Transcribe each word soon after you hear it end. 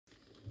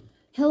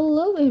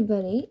Hello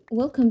everybody,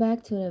 welcome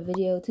back to another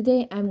video.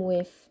 Today I'm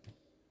with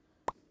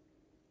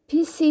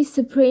PC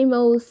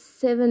Supremo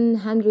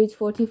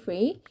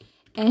 743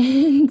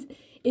 and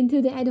in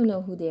today, I don't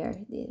know who they are,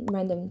 the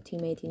random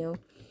teammate,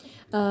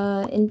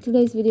 in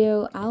today's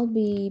video I'll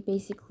be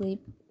basically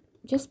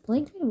just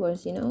playing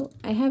bedwars.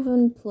 I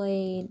haven't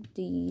played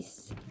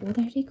these, what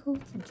are they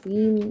called?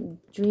 Dream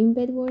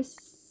bedwars?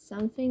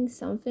 Something.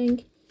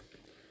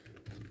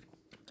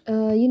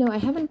 I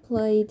haven't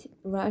played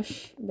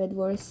Rush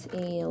bedwars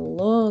in a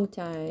long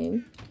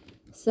time,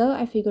 so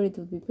I figured it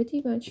would be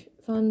pretty much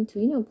fun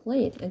to,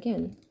 play it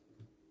again.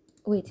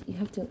 Wait, you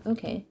have to,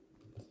 okay.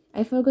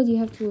 I forgot you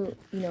have to,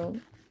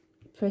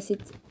 press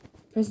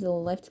the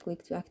left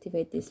click to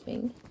activate this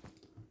thing.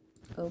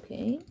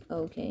 Okay.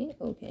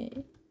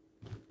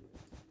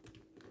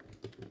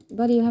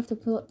 But you have to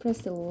press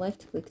the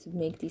left click to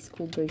make these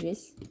cool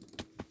bridges.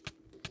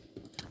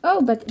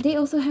 Oh, but they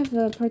also have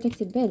a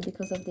protected bed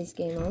because of this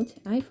game mode.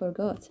 I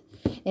forgot.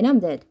 And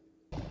I'm dead.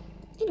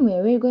 Anyway,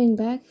 we're going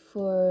back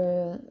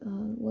for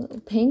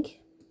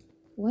pink.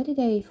 Why did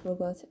I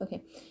forgot?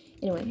 Okay.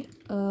 Anyway,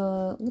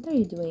 what are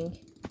you doing?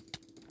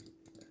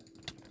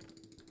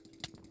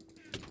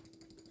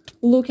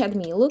 Look at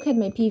me. Look at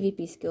my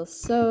PvP skills.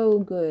 So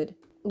good.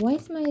 Why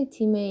is my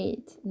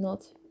teammate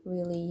not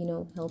really,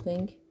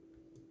 helping?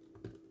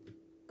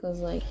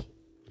 Because,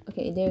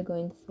 okay, they're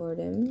going for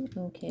them.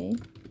 Okay.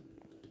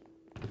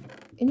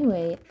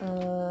 Anyway,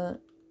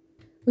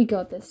 we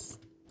got this.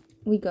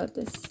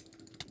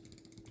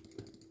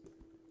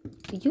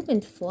 You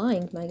went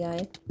flying, my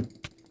guy.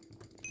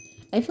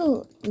 I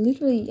feel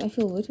literally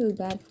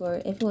bad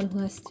for everyone who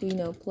has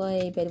to,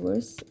 play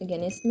bedwars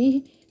against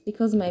me,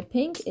 because my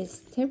ping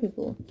is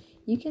terrible.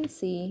 You can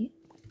see,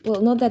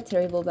 well, not that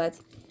terrible,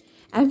 but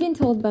I've been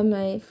told by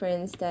my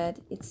friends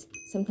that it's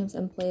sometimes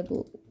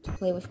unplayable to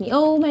play with me.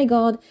 Oh my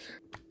god,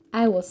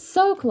 I was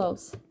so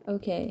close.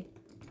 Okay.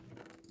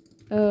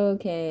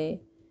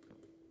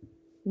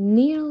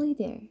 Nearly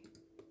there.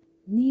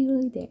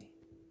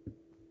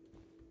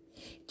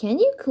 Can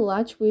you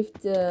clutch with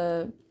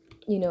the,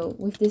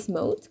 with this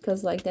mode?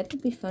 Because, that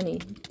would be funny.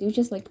 You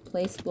just,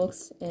 place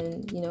blocks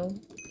and,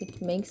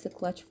 it makes the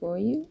clutch for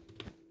you.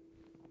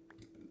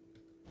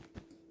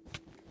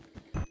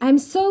 I'm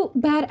so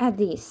bad at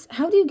this.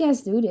 How do you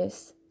guys do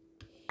this?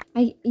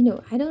 I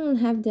don't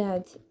have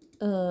that,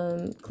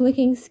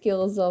 clicking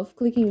skills of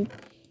clicking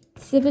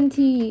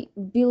 70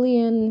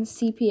 billion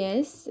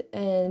CPS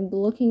and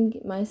blocking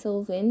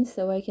myself in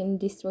so I can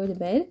destroy the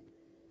bed.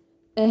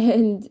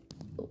 And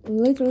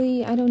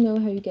literally, I don't know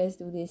how you guys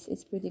do this.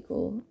 It's pretty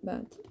cool,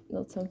 but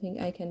not something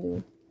I can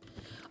do.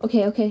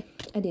 Okay,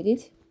 I did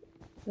it,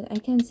 but I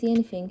can't see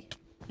anything.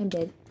 I'm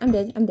dead. I'm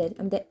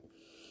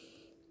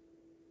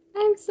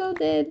so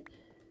dead.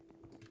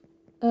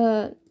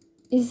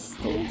 Is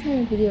the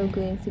entire video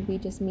going to be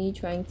just me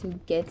trying to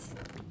get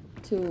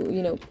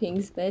to,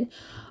 Pink's bed?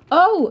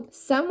 Oh,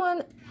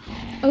 someone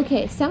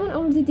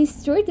already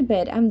destroyed the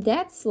bed. I'm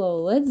that slow.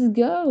 Let's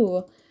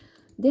go.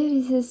 That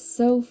is just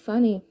so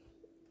funny.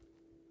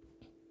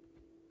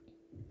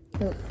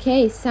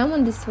 Okay,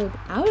 someone destroyed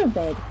our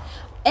bed.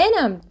 And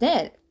I'm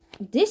dead.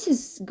 This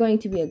is going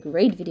to be a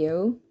great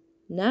video.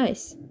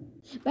 Nice.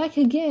 Back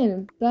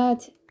again,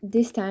 but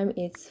this time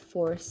it's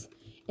Force.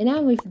 And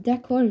I'm with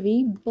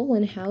𝙎𝙬𝙂𝙀𝙀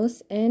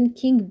Bollenhaus and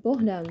King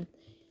Bohdan.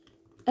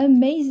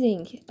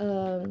 Amazing.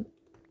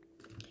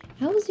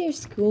 How was your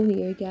school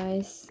year,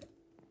 guys?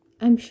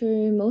 I'm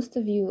sure most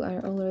of you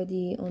are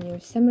already on your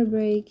summer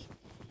break,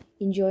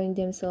 enjoying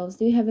themselves.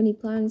 Do you have any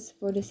plans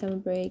for the summer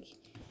break?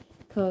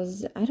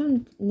 Because I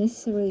don't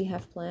necessarily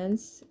have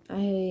plans.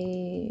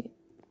 I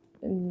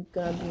am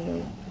gonna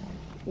be,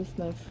 with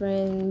my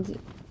friend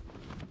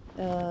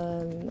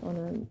on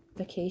a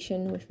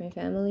vacation with my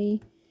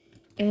family.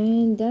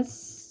 And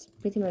that's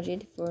pretty much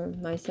it for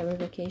my summer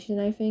vacation,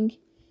 I think.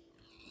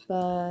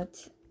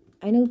 But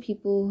I know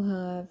people who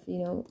have,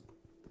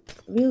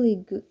 really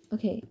good...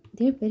 Okay,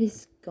 their bed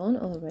is gone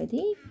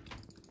already?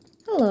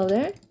 Hello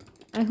there.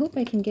 I hope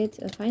I can get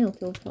a final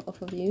kill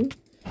off of you.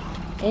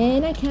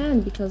 And I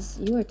can, because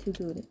you are too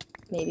good.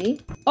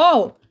 Maybe.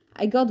 Oh!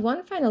 I got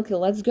one final kill.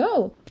 Let's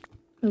go!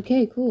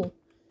 Okay, cool.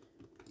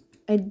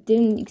 I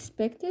didn't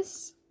expect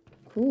this.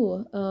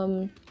 Cool.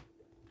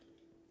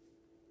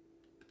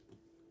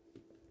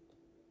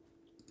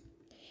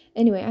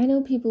 Anyway, I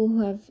know people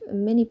who have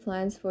many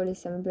plans for the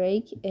summer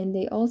break, and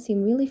they all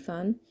seem really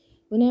fun.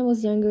 When I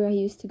was younger, I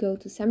used to go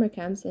to summer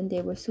camps, and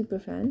they were super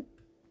fun.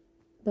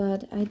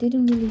 But I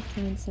didn't really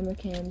find summer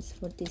camps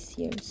for this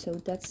year, so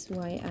that's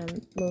why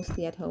I'm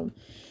mostly at home.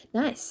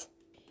 Nice!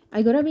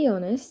 I gotta be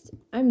honest,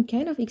 I'm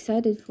kind of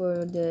excited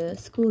for the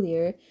school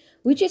year,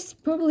 which is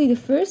probably the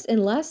first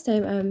and last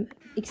time I'm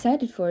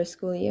excited for a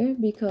school year,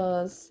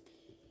 because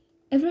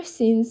ever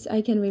since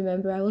I can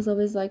remember, I was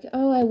always like,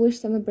 oh, I wish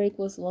summer break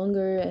was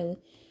longer, and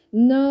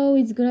no,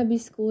 it's gonna be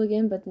school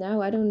again. But now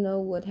I don't know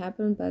what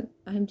happened, but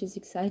I'm just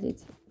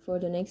excited for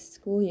the next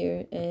school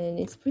year, and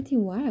it's pretty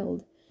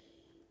wild.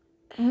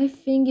 I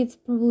think it's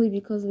probably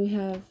because we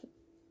have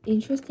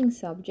interesting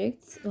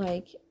subjects,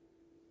 like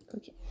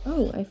Okay.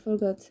 Oh, I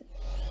forgot.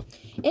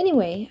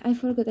 Anyway, I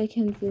forgot I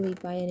can't really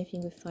buy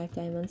anything with 5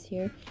 diamonds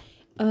here.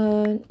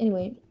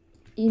 Anyway,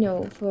 you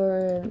know,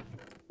 for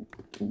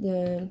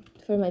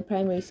my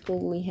primary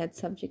school we had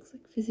subjects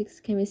like physics,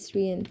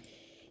 chemistry, and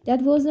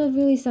that was not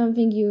really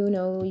something, you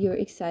know, you're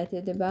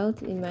excited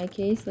about. In my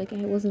case, like,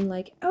 I wasn't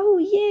like, oh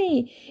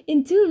yay,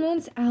 in 2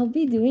 months I'll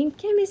be doing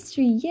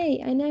chemistry, yay,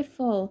 and I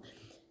fell.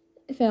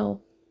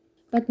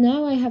 But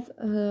now I have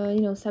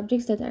you know,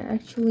 subjects that are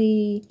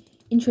actually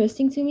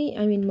interesting to me.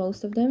 I mean,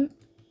 most of them,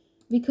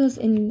 because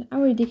in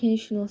our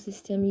educational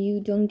system you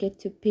don't get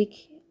to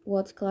pick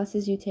what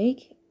classes you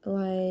take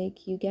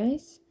like you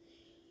guys,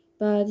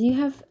 but you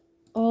have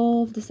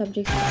all of the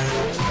subjects.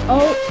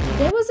 Oh,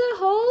 there was a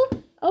hole.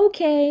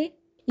 Okay,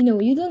 you know,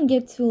 you don't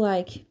get to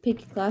like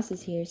pick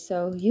classes here,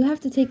 so you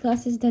have to take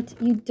classes that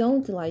you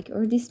don't like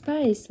or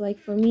despise. Like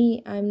for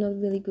me, I'm not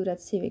really good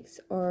at civics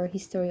or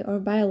history or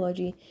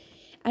biology.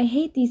 I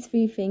hate these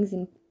 3 things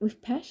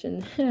with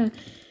passion.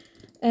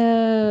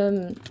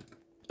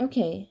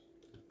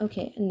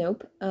 Okay,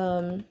 nope.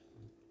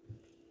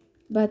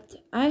 But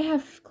I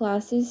have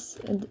classes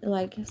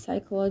like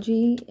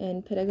psychology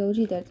and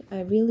pedagogy that I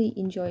really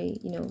enjoy,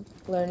 you know,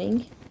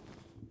 learning.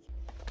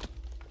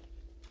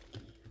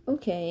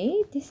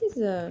 Okay, this is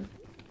a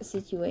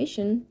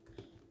situation.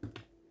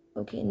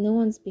 Okay, no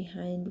one's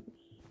behind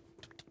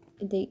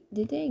me.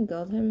 Did they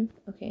got him?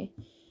 Okay.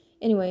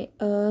 Anyway,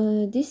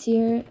 this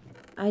year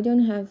I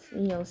don't have,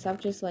 you know,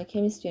 subjects like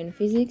chemistry and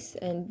physics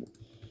and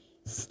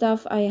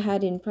stuff I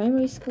had in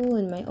primary school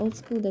and my old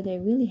school that I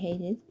really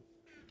hated.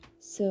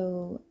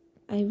 So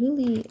I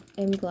really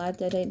am glad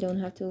that I don't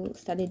have to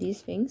study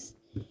these things,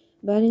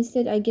 but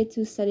instead I get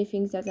to study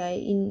things that I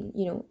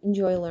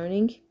enjoy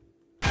learning.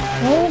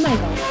 Oh my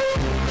god,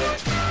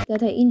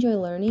 that I enjoy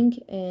learning,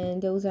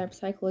 and those are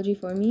psychology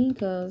for me,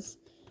 because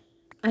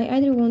I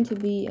either want to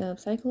be a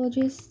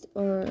psychologist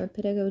or a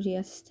pedagogy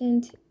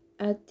assistant.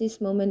 At this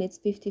moment it's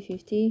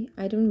 50-50.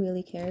 I don't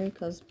really care,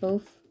 because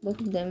both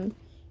of them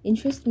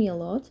interest me a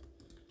lot.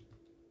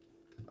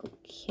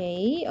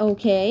 Okay,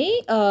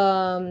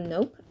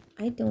 nope,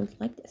 I don't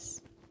like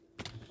this.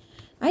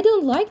 I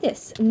don't like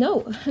this.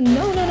 No.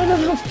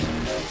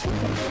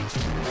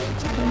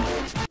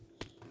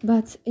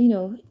 But, you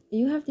know,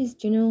 you have these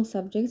general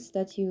subjects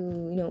that you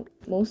know,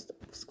 most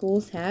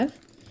schools have,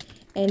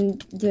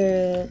 and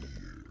the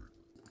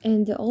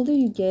older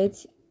you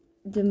get,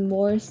 the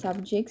more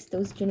subjects,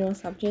 those general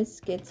subjects,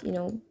 get, you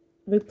know,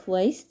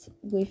 replaced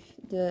with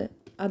the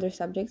other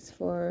subjects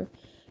for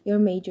your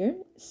major.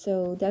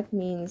 So that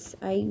means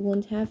I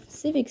won't have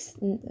civics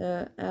you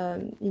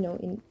know,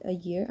 in a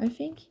year, I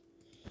think,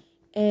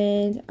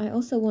 and I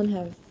also won't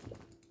have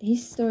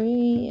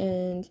history,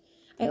 and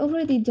I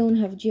already don't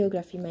have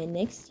geography my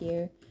next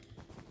year,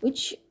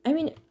 which, I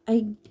mean,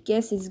 I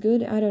guess it's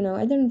good. I don't know,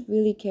 I don't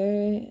really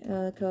care,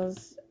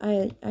 because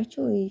I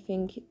actually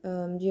think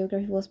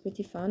geography was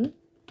pretty fun.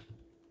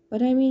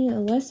 But I mean, a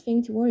less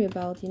thing to worry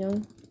about, you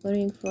know,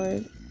 learning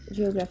for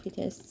geography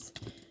tests.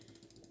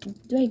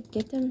 Do I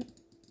get them?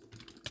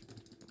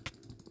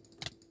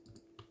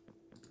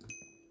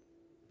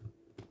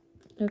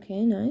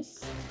 Okay,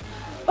 nice.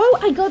 Oh,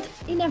 I got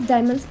enough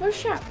diamonds for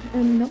sharp,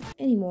 and not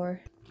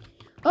anymore.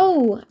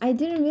 Oh, I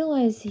didn't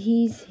realize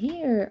he's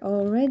here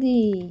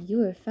already.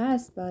 You are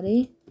fast,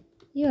 buddy.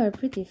 You are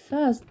pretty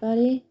fast,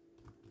 buddy.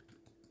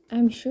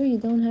 I'm sure you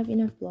don't have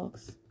enough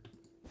blocks.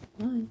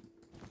 Why?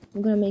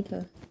 I'm gonna make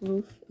a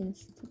roof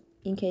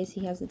in case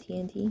he has a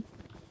TNT.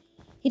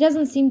 He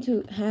doesn't seem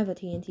to have a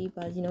TNT,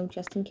 but, you know,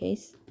 just in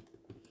case.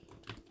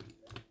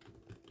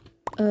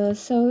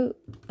 So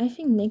I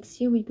think next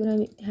year we're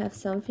gonna have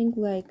something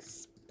like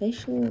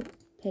special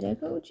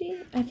pedagogy.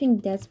 I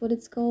think that's what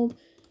it's called.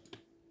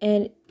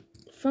 And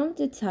from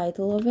the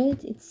title of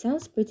it, it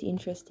sounds pretty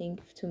interesting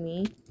to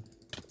me.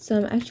 So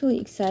I'm actually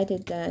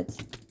excited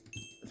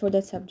for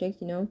that subject,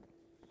 you know.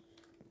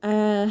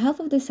 Half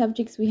of the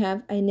subjects we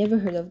have, I never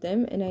heard of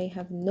them, and I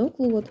have no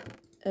clue what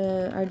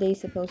are they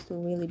supposed to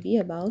really be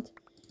about.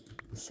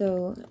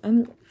 So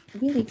I'm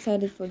really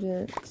excited for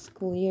the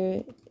school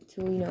year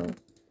to, you know,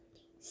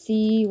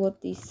 see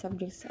what these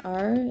subjects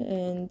are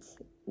and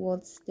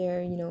what's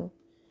their, you know,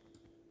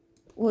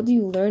 what do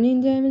you learn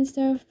in them and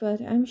stuff.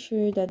 But I'm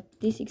sure that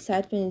this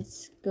excitement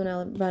is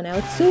gonna run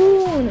out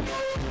soon.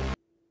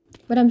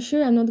 But I'm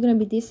sure I'm not gonna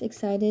be this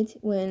excited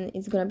when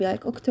it's gonna be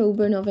like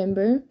October,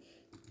 November,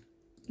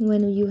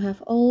 when you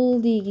have all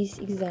these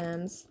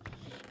exams.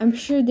 I'm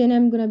sure then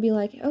I'm gonna be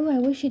like, oh, I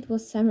wish it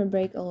was summer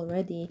break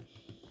already.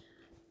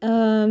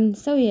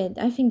 So yeah,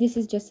 I think this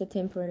is just a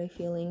temporary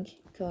feeling,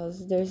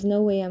 because there's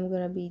no way I'm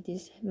gonna be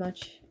this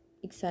much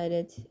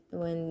excited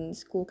when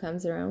school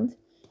comes around.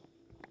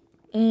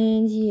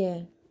 And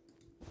yeah,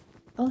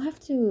 I'll have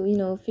to, you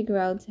know, figure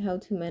out how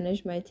to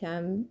manage my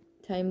time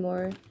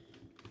more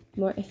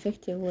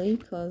effectively,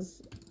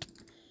 because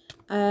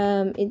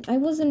I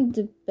wasn't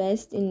the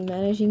best in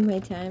managing my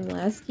time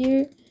last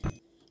year,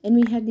 and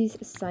we had these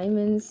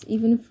assignments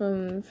even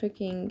from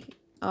freaking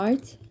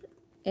art,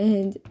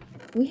 and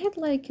we had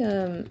like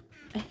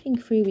I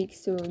think 3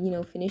 weeks to, you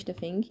know, finish the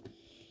thing.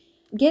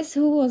 guess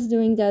who was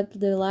doing that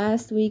the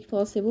last week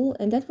possible?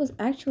 And that was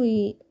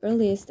actually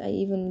earliest I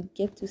even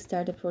get to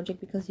start a project,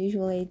 because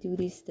usually I do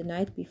this the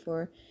night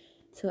before.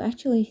 So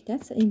actually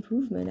that's an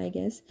improvement, I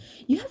guess.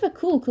 You have a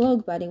cool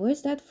cloak, buddy.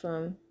 Where's that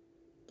from?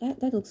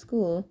 That looks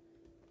cool.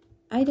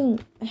 I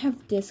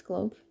have this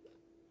cloak.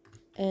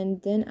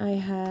 And then I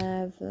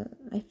have,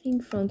 I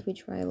think, from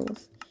Twitch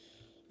Rivals.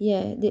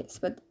 Yeah, this,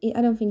 but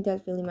I don't think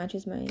that really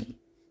matches my,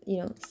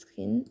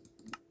 skin.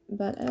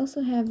 But I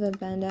also have a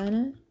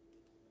bandana.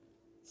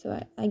 So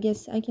I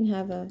guess I can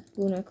have a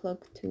lunar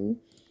cloak too.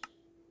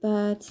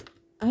 But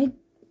I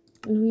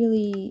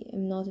really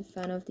am not a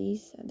fan of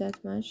these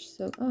that much.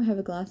 So, oh, I have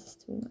a glasses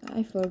too.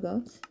 I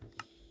forgot.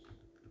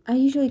 I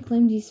usually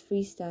claim these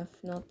free stuff,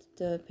 not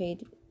the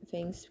paid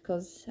things,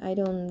 because I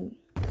don't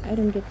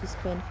get to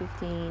spend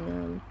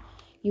 15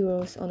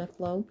 euros on a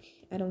cloak.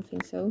 I don't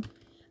think so.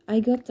 I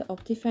got the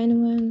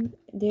Optifine one.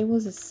 There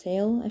was a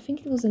sale. I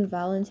think it was on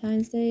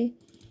Valentine's Day.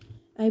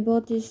 I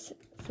bought this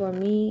for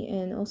me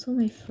and also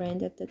my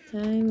friend at the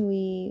time.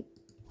 We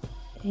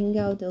hang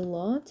out a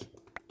lot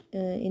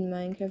in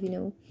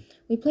Minecraft,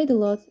 We played a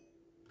lot.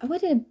 Why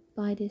did I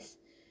buy this?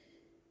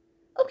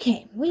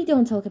 Okay, we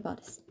don't talk about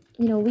this.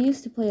 We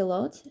used to play a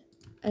lot.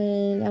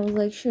 And I was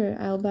like, sure,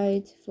 I'll buy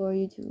it for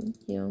you too,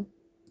 It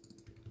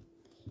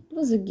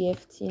was a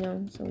gift,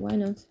 so why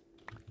not?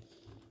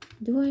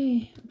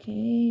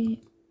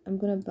 Okay, I'm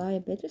gonna buy a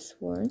better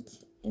sword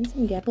and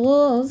some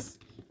gapples.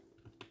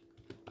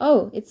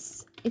 Oh,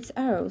 it's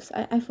arrows.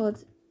 I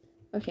thought,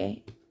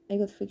 okay, I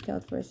got freaked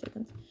out for a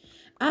second.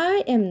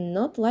 I am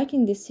not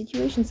liking this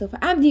situation so far.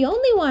 I'm the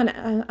only one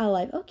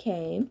alive.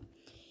 Okay,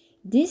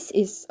 this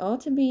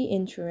ought to be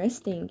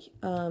interesting.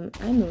 I'm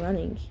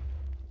running.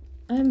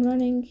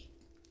 Run.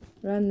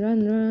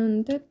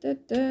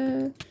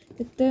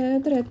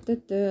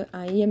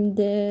 I am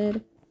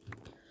dead.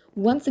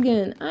 Once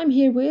again, I'm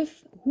here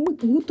with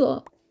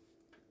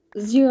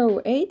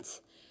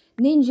𝙍𝙬𝙂𝙘𝙠,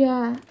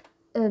 Ninja,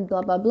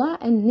 blah blah blah,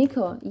 and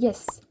Nico.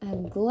 Yes,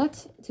 I'm glad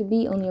to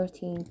be on your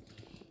team.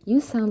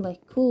 You sound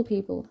like cool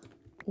people.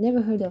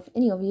 Never heard of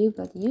any of you,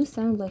 but you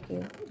sound like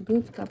a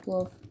good couple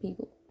of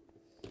people.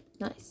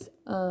 Nice.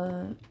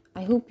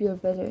 I hope you're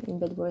better in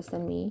bedwars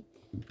than me.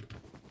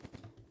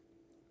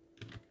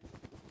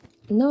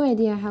 No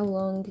idea how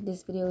long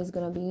this video is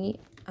gonna be.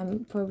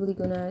 I'm probably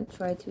gonna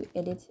try to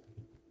edit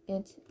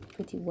it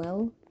pretty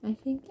well, I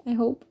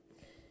hope.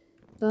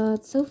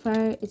 But so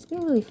far, it's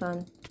been really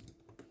fun.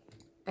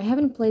 I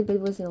haven't played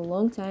bedwars in a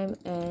long time,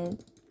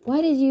 and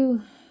why did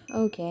you...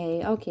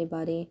 Okay,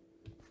 buddy.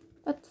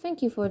 But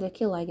thank you for the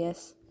kill, I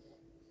guess.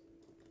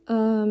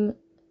 I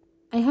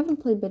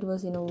haven't played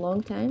bedwars in a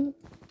long time,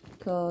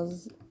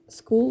 because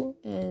school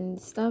and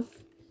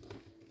stuff.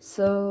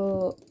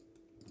 So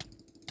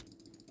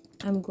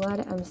I'm glad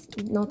I'm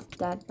not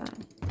that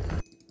bad.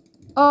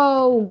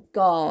 Oh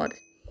god.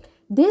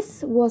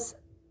 This was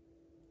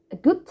a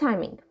good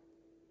timing.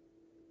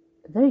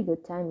 Very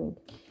good timing.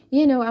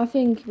 I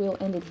think we'll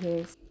end it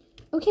here.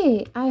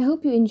 Okay, I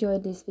hope you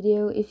enjoyed this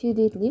video. If you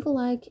did, leave a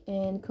like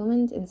and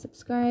comment and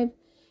subscribe.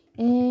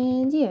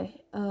 And yeah,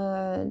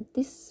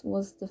 this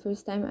was the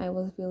first time I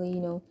was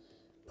really,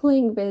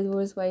 playing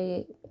bedwars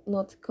by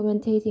not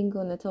commentating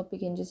on a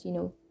topic and just,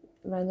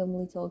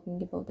 randomly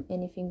talking about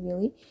anything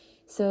really.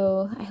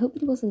 So I hope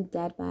it wasn't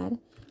that bad.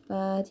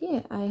 But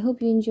yeah, I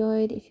hope you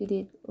enjoyed. If you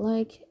did,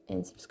 like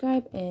and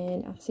subscribe,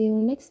 and I'll see you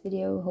in the next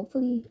video,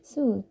 hopefully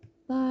soon.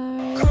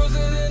 Bye.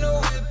 Cruising in a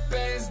whip,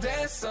 bands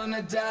dance on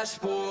the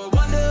dashboard.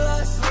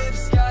 Wanderlust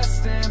lips got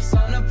stamps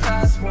on the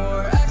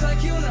passport.